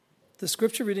The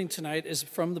scripture reading tonight is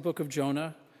from the book of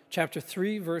Jonah, chapter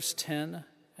 3, verse 10,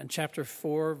 and chapter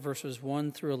 4, verses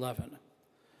 1 through 11.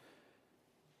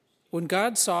 When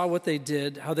God saw what they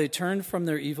did, how they turned from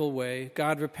their evil way,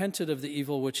 God repented of the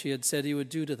evil which he had said he would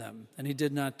do to them, and he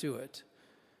did not do it.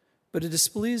 But it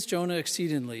displeased Jonah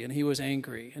exceedingly, and he was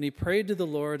angry. And he prayed to the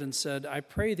Lord and said, I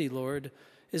pray thee, Lord,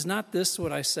 is not this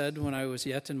what I said when I was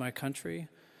yet in my country?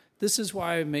 This is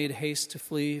why I made haste to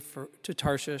flee to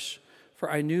Tarshish, for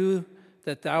I knew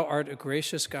that thou art a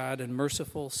gracious God and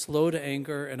merciful, slow to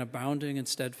anger and abounding in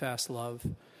steadfast love,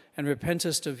 and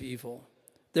repentest of evil.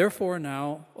 Therefore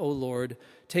now, O Lord,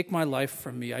 take my life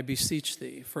from me, I beseech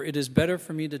thee, for it is better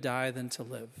for me to die than to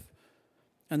live.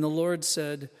 And the Lord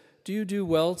said, Do you do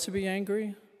well to be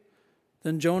angry?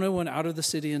 Then Jonah went out of the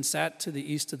city and sat to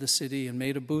the east of the city and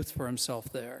made a booth for himself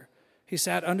there. He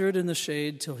sat under it in the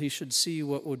shade till he should see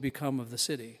what would become of the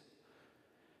city.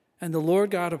 And the Lord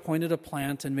God appointed a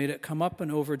plant and made it come up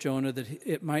and over Jonah that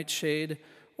it might shade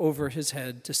over his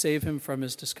head to save him from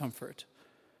his discomfort.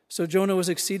 So Jonah was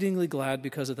exceedingly glad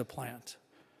because of the plant.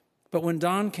 But when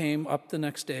dawn came up the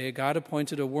next day, God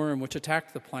appointed a worm which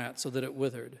attacked the plant so that it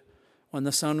withered. When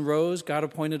the sun rose, God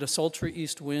appointed a sultry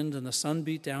east wind, and the sun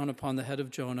beat down upon the head of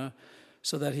Jonah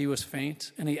so that he was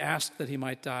faint, and he asked that he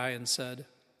might die and said,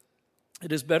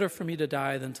 It is better for me to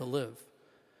die than to live.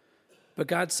 But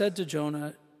God said to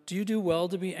Jonah, Do you do well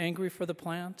to be angry for the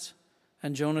plant?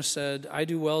 And Jonah said, I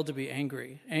do well to be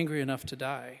angry enough to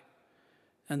die.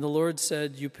 And the Lord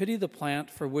said, You pity the plant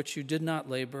for which you did not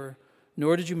labor,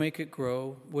 nor did you make it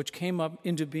grow, which came up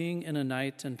into being in a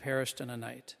night and perished in a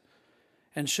night.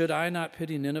 And should I not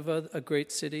pity Nineveh, a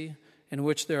great city, in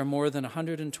which there are more than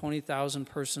 120,000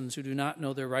 persons who do not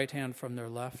know their right hand from their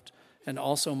left, and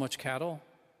also much cattle?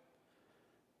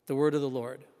 The word of the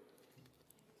Lord.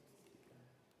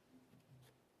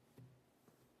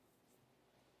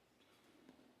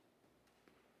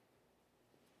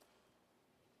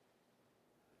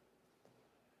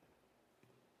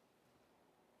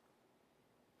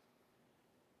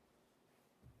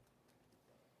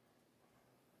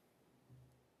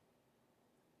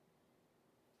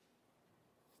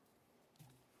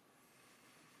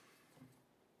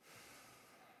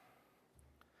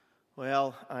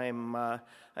 Well,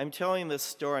 I'm telling this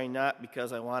story not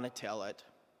because I want to tell it,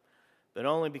 but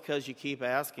only because you keep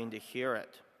asking to hear it.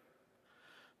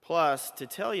 Plus, to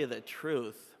tell you the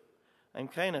truth, I'm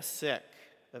kind of sick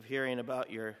of hearing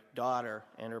about your daughter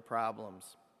and her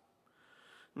problems.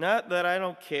 Not that I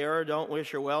don't care or don't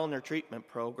wish her well in her treatment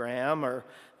program, or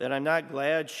that I'm not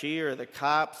glad she or the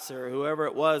cops or whoever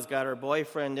it was got her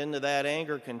boyfriend into that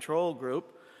anger control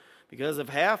group. Because if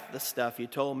half the stuff you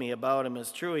told me about him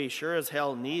is true, he sure as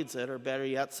hell needs it, or better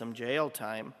yet, some jail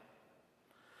time.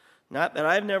 Not that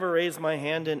I've never raised my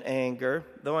hand in anger,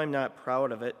 though I'm not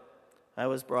proud of it. I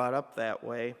was brought up that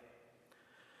way.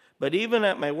 But even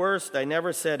at my worst, I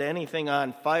never set anything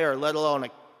on fire, let alone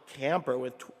a camper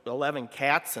with 11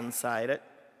 cats inside it.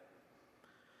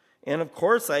 And of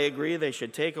course I agree they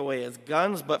should take away his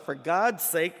guns, but for God's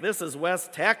sake, this is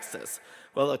West Texas.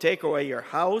 Well, they'll take away your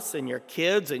house and your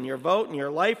kids and your vote and your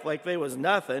life like they was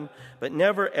nothing, but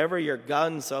never ever your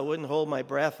guns, so I wouldn't hold my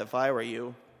breath if I were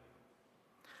you.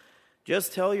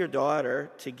 Just tell your daughter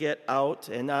to get out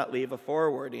and not leave a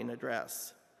forwarding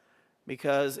address,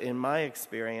 because in my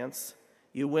experience,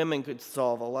 you women could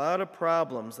solve a lot of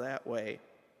problems that way.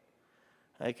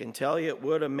 I can tell you it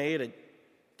would have made a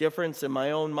difference in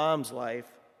my own mom's life,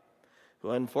 who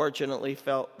unfortunately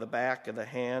felt the back of the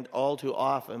hand all too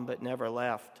often but never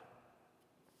left.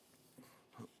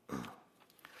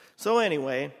 So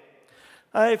anyway,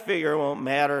 I figure it won't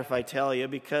matter if I tell you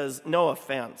because, no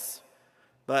offense,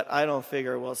 but I don't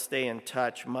figure we'll stay in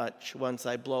touch much once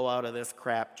I blow out of this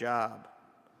crap job.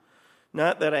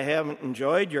 Not that I haven't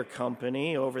enjoyed your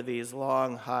company over these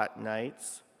long, hot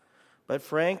nights, but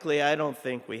frankly, I don't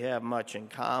think we have much in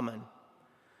common,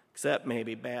 except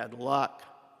maybe bad luck,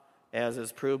 as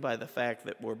is proved by the fact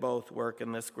that we're both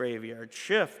working this graveyard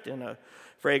shift in a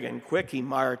friggin' quickie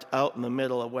mart out in the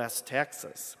middle of West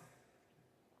Texas.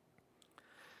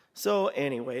 So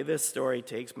anyway, this story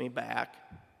takes me back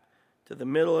to the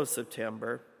middle of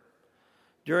September,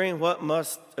 during what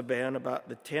must have been about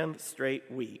the 10th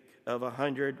straight week of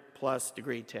 100-plus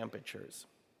degree temperatures.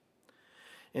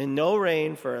 And no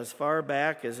rain for as far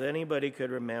back as anybody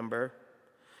could remember,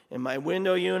 and my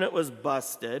window unit was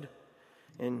busted,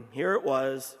 and here it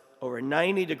was, over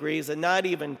 90 degrees and not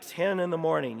even 10 in the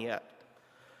morning yet.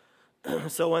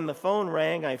 So when the phone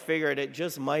rang, I figured it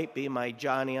just might be my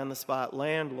Johnny-on-the-spot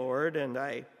landlord, and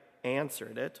I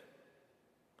answered it.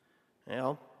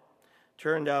 Well,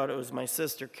 turned out it was my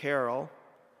sister Carol,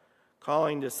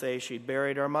 calling to say she'd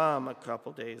buried her mom a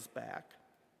couple days back.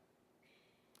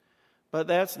 But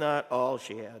that's not all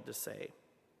she had to say.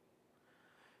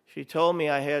 She told me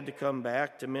I had to come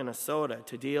back to Minnesota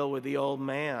to deal with the old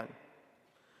man,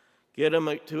 get him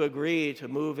to agree to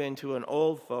move into an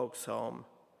old folks' home,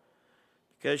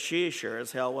 because she sure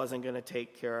as hell wasn't going to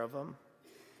take care of him,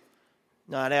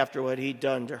 not after what he'd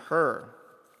done to her.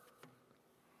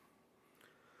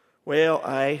 Well,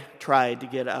 I tried to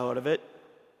get out of it,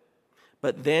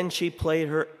 but then she played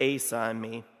her ace on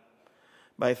me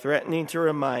by threatening to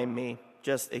remind me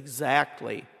just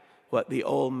exactly what the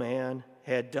old man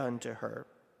had done to her.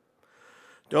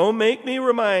 "Don't make me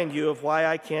remind you of why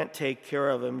I can't take care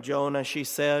of him, Jonah," she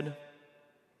said.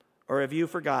 "Or have you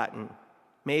forgotten?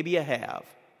 Maybe you have.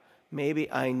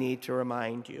 Maybe I need to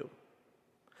remind you."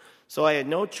 So I had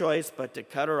no choice but to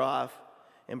cut her off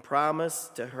and promise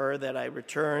to her that I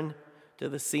return to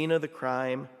the scene of the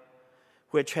crime,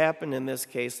 which happened in this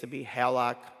case to be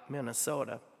Hallock,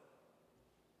 Minnesota.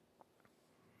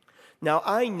 Now,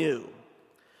 I knew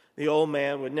the old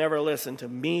man would never listen to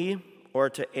me or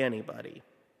to anybody.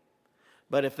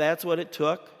 But if that's what it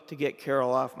took to get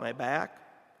Carol off my back,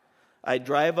 I'd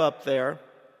drive up there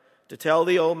to tell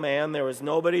the old man there was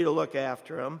nobody to look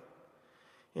after him,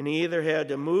 and he either had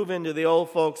to move into the old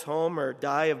folks' home or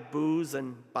die of booze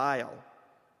and bile.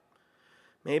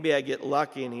 Maybe I'd get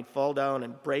lucky and he'd fall down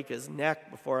and break his neck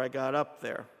before I got up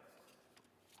there.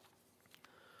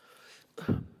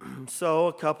 So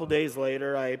a couple days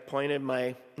later, I pointed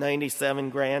my 97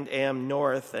 Grand Am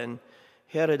north and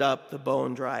headed up the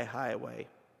Bone Dry Highway.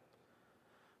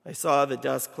 I saw the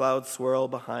dust cloud swirl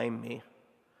behind me.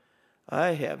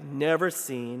 I have never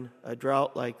seen a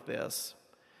drought like this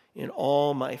in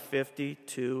all my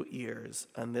 52 years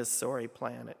on this sorry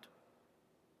planet.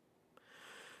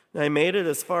 I made it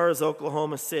as far as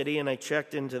Oklahoma City, and I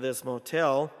checked into this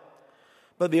motel.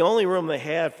 But the only room they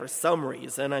had, for some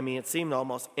reason, it seemed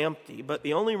almost empty, but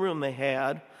the only room they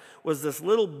had was this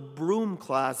little broom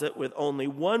closet with only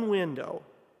one window,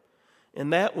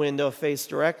 and that window faced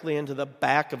directly into the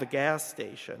back of a gas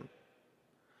station.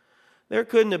 There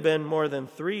couldn't have been more than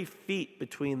 3 feet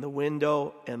between the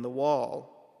window and the wall,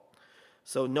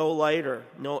 so no light or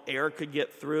no air could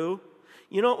get through.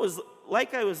 It was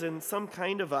like I was in some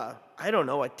kind of a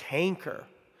tanker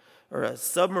or a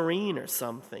submarine or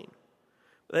something.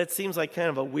 That seems like kind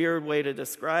of a weird way to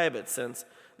describe it, since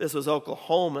this was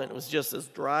Oklahoma and it was just as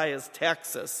dry as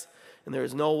Texas and there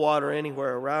was no water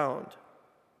anywhere around.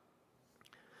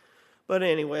 But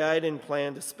anyway, I didn't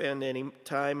plan to spend any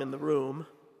time in the room.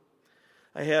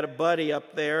 I had a buddy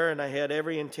up there, and I had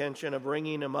every intention of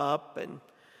ringing him up and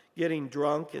getting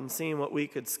drunk and seeing what we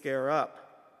could scare up.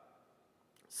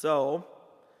 So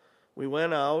we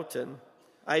went out, and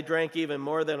I drank even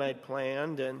more than I'd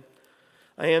planned, and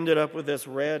I ended up with this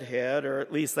redhead, or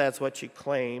at least that's what she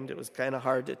claimed. It was kind of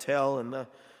hard to tell in the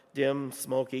dim,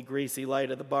 smoky, greasy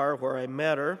light of the bar where I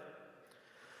met her.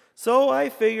 So I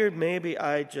figured maybe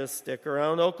I'd just stick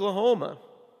around Oklahoma.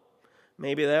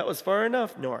 Maybe that was far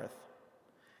enough north,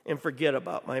 and forget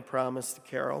about my promise to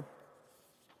Carol.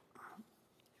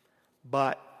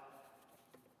 But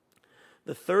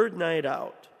the third night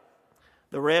out,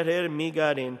 the redhead and me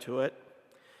got into it,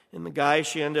 and the guy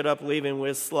she ended up leaving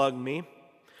with slugged me.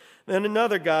 Then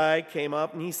another guy came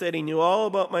up, and he said he knew all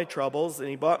about my troubles, and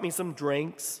he bought me some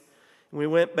drinks. And we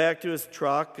went back to his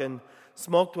truck and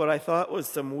smoked what I thought was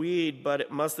some weed, but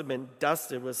it must have been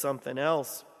dusted with something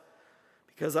else,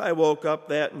 because I woke up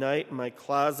that night in my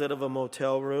closet of a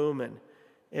motel room, and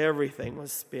everything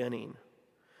was spinning.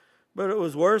 But it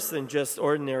was worse than just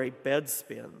ordinary bed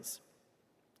spins.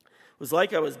 It was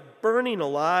like I was burning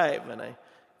alive, and I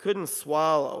couldn't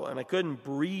swallow, and I couldn't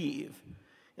breathe.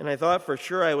 And I thought for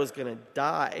sure I was going to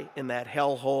die in that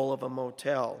hellhole of a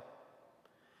motel.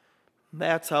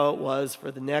 That's how it was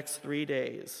for the next 3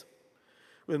 days,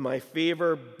 with my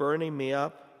fever burning me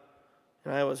up,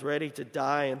 and I was ready to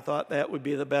die and thought that would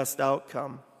be the best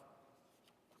outcome.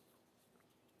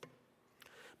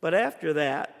 But after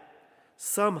that,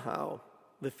 somehow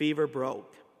the fever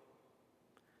broke.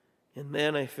 And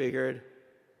then I figured,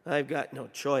 I've got no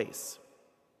choice.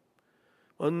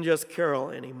 It wasn't just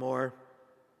Carol anymore.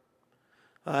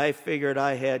 I figured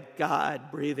I had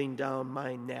God breathing down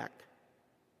my neck.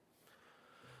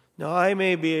 Now, I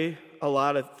may be a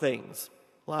lot of things,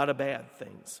 a lot of bad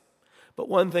things. But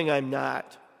one thing I'm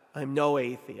not, I'm no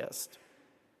atheist.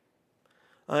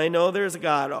 I know there's a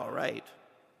God, all right.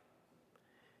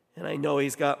 And I know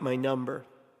he's got my number.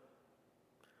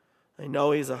 I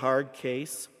know he's a hard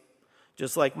case,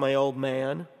 just like my old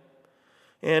man.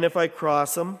 And if I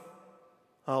cross him,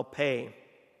 I'll pay.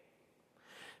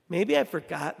 Maybe I'd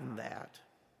forgotten that,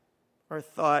 or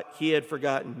thought he had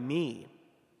forgotten me.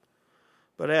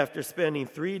 But after spending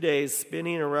 3 days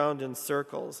spinning around in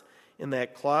circles in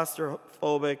that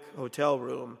claustrophobic hotel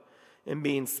room and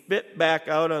being spit back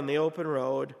out on the open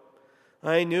road,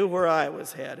 I knew where I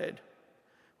was headed,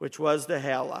 which was to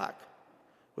Hallock,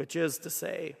 which is to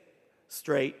say,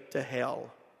 straight to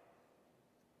hell.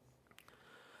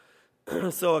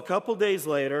 So a couple days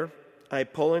later, I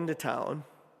pull into town.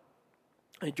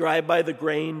 I drive by the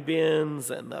grain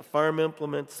bins and the farm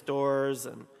implement stores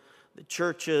and the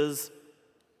churches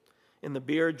and the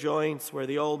beer joints where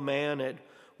the old man had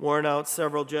worn out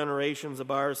several generations of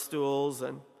bar stools.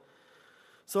 And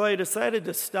so I decided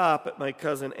to stop at my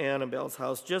cousin Annabelle's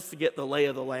house just to get the lay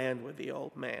of the land with the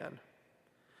old man.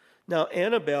 Now,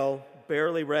 Annabelle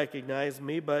barely recognized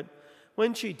me, but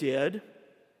when she did,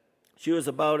 she was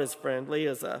about as friendly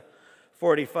as a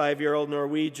 45-year-old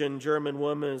Norwegian German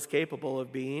woman is capable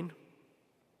of being.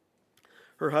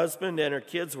 Her husband and her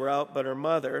kids were out, but her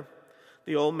mother,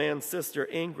 the old man's sister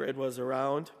Ingrid, was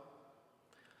around.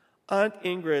 Aunt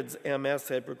Ingrid's MS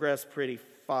had progressed pretty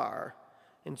far,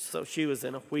 and so she was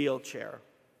in a wheelchair.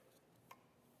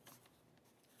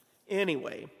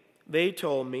 Anyway, they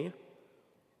told me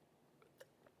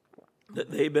that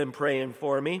they'd been praying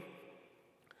for me,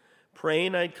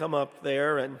 praying I'd come up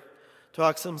there and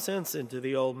talk some sense into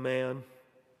the old man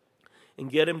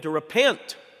and get him to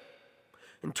repent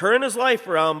and turn his life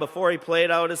around before he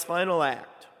played out his final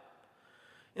act.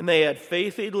 And they had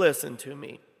faith he'd listen to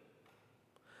me.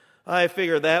 I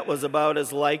figured that was about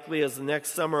as likely as the next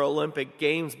Summer Olympic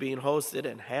Games being hosted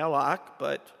in Hallock,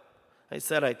 but I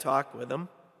said I'd talk with him.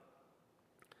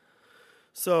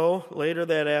 So later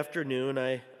that afternoon,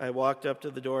 I walked up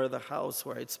to the door of the house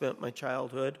where I'd spent my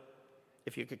childhood,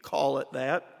 if you could call it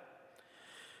that.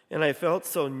 And I felt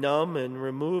so numb and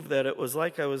removed that it was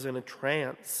like I was in a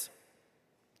trance.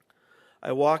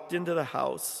 I walked into the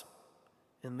house,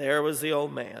 and there was the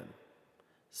old man,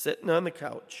 sitting on the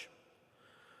couch,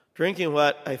 drinking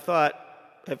what I thought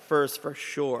at first for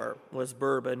sure was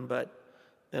bourbon, but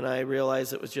then I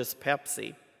realized it was just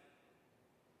Pepsi.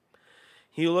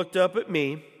 He looked up at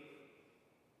me,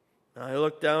 I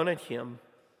looked down at him,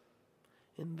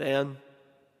 and then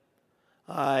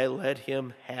I let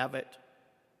him have it.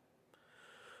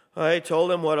 I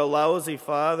told him what a lousy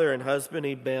father and husband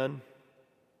he'd been,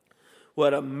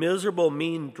 what a miserable,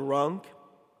 mean drunk,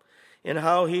 and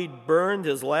how he'd burned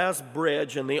his last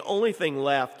bridge, and the only thing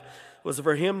left was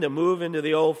for him to move into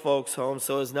the old folks' home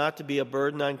so as not to be a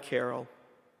burden on Carol.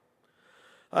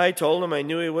 I told him I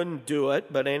knew he wouldn't do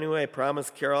it, but anyway, I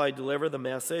promised Carol I'd deliver the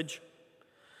message.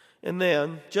 And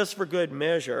then, just for good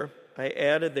measure, I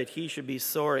added that he should be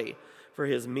sorry for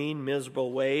his mean,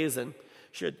 miserable ways and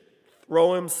should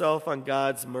throw himself on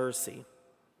God's mercy.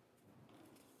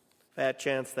 Fat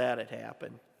chance that had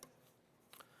happened.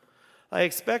 I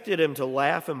expected him to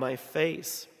laugh in my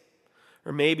face,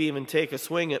 or maybe even take a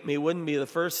swing at me. Wouldn't be the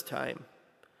first time.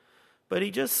 But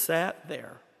he just sat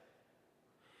there.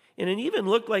 And it even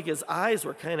looked like his eyes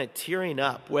were kind of tearing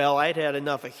up. Well, I'd had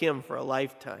enough of him for a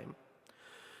lifetime.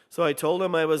 So I told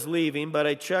him I was leaving, but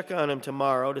I'd check on him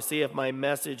tomorrow to see if my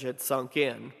message had sunk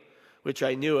in, which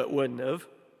I knew it wouldn't have.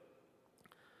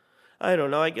 I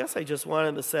don't know, I guess I just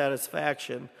wanted the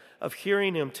satisfaction of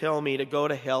hearing him tell me to go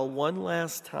to hell one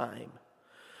last time,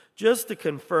 just to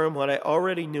confirm what I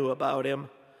already knew about him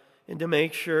and to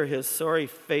make sure his sorry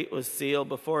fate was sealed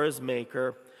before his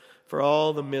Maker for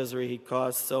all the misery he'd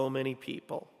caused so many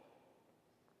people.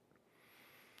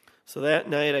 So that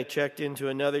night I checked into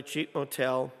another cheap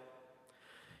motel,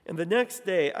 and the next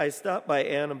day I stopped by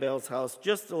Annabelle's house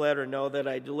just to let her know that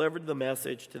I delivered the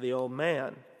message to the old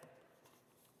man.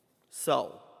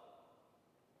 So,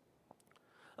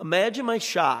 imagine my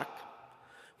shock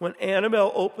when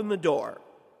Annabelle opened the door.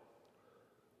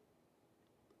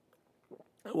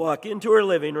 I walk into her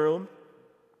living room,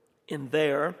 and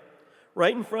there,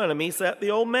 right in front of me, sat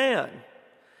the old man.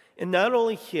 And not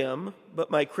only him, but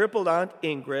my crippled Aunt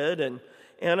Ingrid and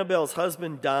Annabelle's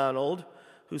husband Donald,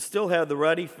 who still had the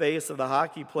ruddy face of the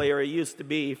hockey player he used to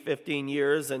be 15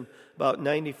 years and about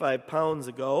 95 pounds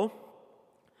ago.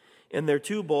 And their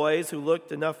two boys who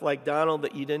looked enough like Donald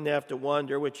that you didn't have to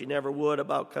wonder, which you never would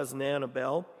about Cousin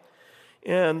Annabelle.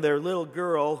 And their little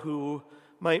girl who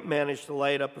might manage to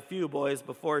light up a few boys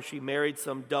before she married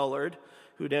some dullard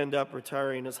who'd end up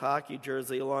retiring his hockey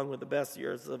jersey along with the best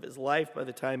years of his life by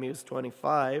the time he was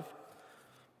 25.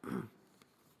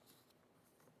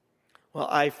 Well,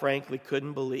 I frankly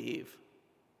couldn't believe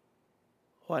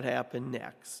what happened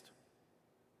next.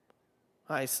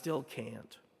 I still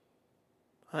can't.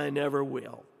 I never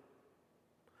will.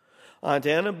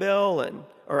 Annabelle and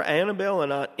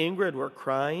Aunt Ingrid were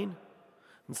crying,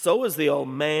 and so was the old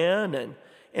man. And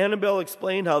Annabelle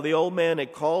explained how the old man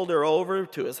had called her over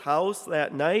to his house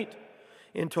that night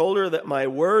and told her that my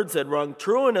words had rung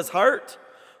true in his heart,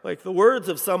 like the words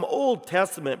of some Old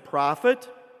Testament prophet,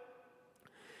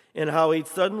 and how he'd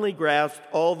suddenly grasped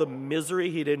all the misery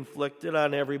he'd inflicted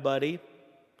on everybody,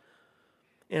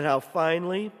 and how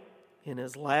finally, in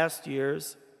his last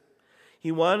years,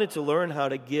 he wanted to learn how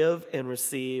to give and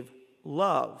receive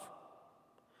love.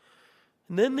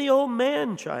 And then the old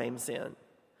man chimes in,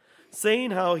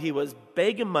 saying how he was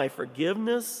begging my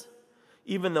forgiveness,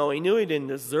 even though he knew he didn't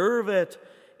deserve it,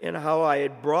 and how I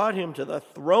had brought him to the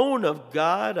throne of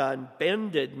God on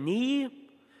bended knee,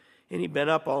 and he'd been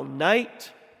up all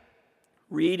night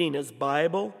reading his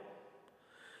Bible,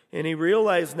 and he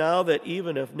realized now that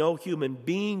even if no human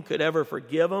being could ever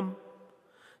forgive him,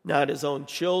 not his own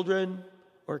children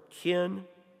or kin,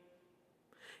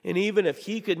 and even if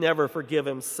he could never forgive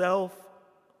himself,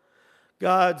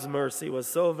 God's mercy was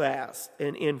so vast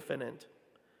and infinite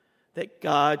that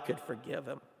God could forgive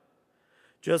him,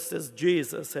 just as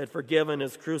Jesus had forgiven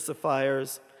his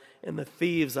crucifiers and the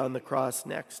thieves on the cross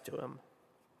next to him.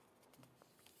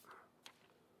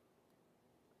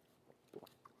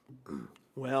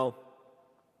 Well,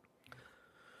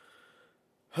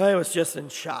 I was just in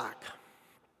shock.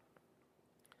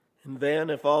 And then,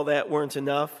 if all that weren't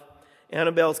enough,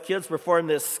 Annabelle's kids performed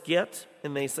this skit,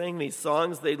 and they sang these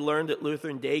songs they'd learned at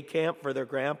Lutheran Day Camp for their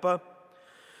grandpa.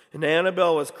 And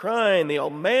Annabelle was crying, the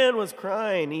old man was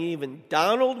crying, even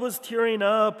Donald was tearing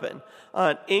up, and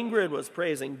Aunt Ingrid was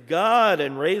praising God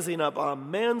and raising up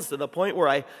amens to the point where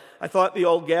I thought the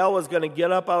old gal was going to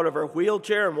get up out of her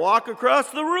wheelchair and walk across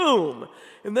the room.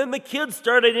 And then the kids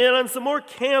started in on some more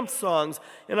camp songs,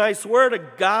 and I swear to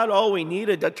God, all we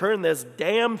needed to turn this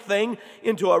damn thing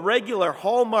into a regular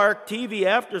Hallmark TV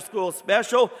after-school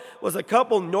special was a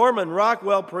couple Norman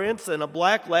Rockwell prints and a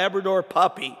black Labrador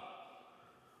puppy.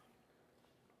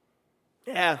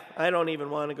 Yeah, I don't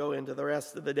even want to go into the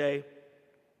rest of the day.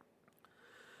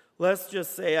 Let's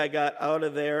just say I got out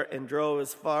of there and drove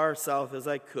as far south as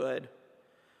I could.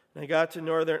 I got to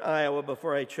northern Iowa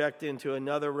before I checked into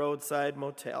another roadside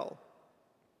motel.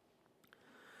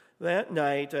 That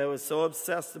night, I was so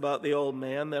obsessed about the old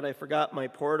man that I forgot my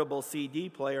portable CD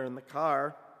player in the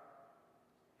car.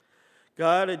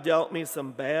 God had dealt me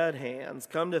some bad hands.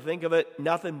 Come to think of it,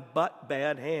 nothing but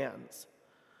bad hands.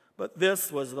 But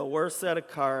this was the worst set of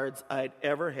cards I'd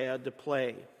ever had to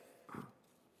play.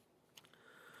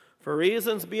 For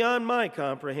reasons beyond my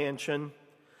comprehension,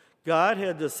 God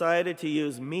had decided to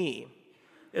use me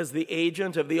as the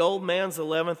agent of the old man's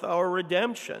 11th hour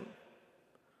redemption.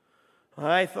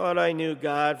 I thought I knew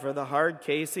God for the hard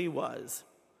case he was.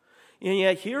 And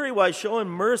yet here he was showing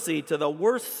mercy to the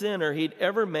worst sinner he'd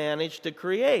ever managed to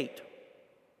create.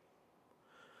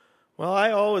 Well,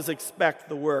 I always expect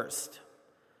the worst.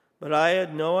 But I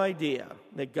had no idea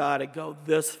that God would go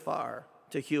this far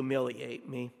to humiliate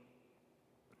me.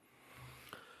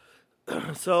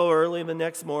 So early the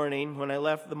next morning, when I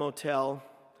left the motel,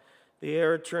 the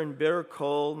air turned bitter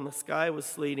cold and the sky was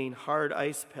sleeting hard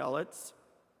ice pellets.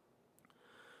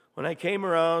 When I came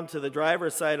around to the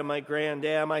driver's side of my Grand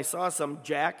Am, I saw some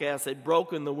jackass had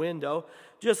broken the window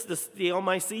just to steal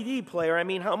my CD player. I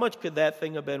mean, how much could that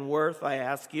thing have been worth, I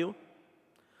ask you?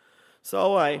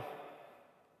 So I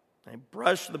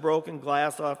brushed the broken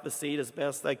glass off the seat as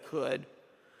best I could,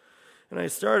 and I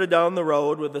started down the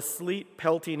road with the sleet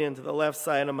pelting into the left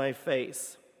side of my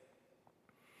face.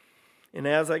 And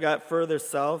as I got further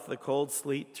south, the cold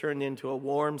sleet turned into a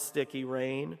warm, sticky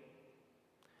rain.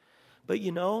 But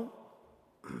you know,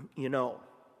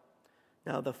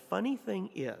 now the funny thing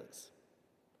is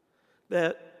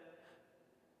that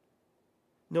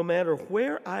no matter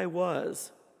where I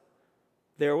was,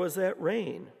 there was that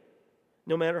rain.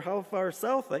 No matter how far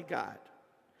south I got,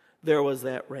 there was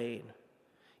that rain,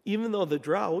 even though the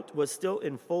drought was still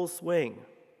in full swing.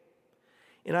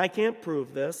 And I can't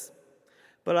prove this,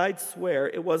 but I'd swear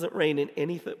it wasn't raining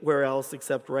anywhere else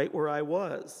except right where I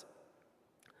was.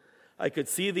 I could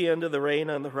see the end of the rain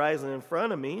on the horizon in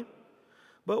front of me,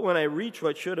 but when I reached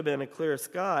what should have been a clear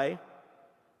sky,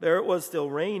 there it was still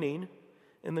raining,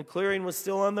 and the clearing was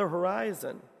still on the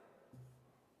horizon.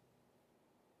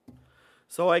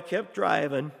 So I kept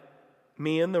driving,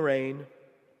 me in the rain,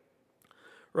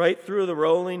 right through the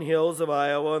rolling hills of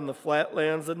Iowa and the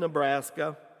flatlands of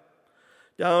Nebraska,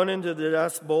 down into the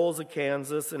dust bowls of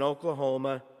Kansas and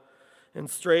Oklahoma, and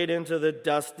straight into the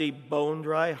dusty,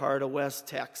 bone-dry heart of West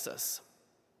Texas.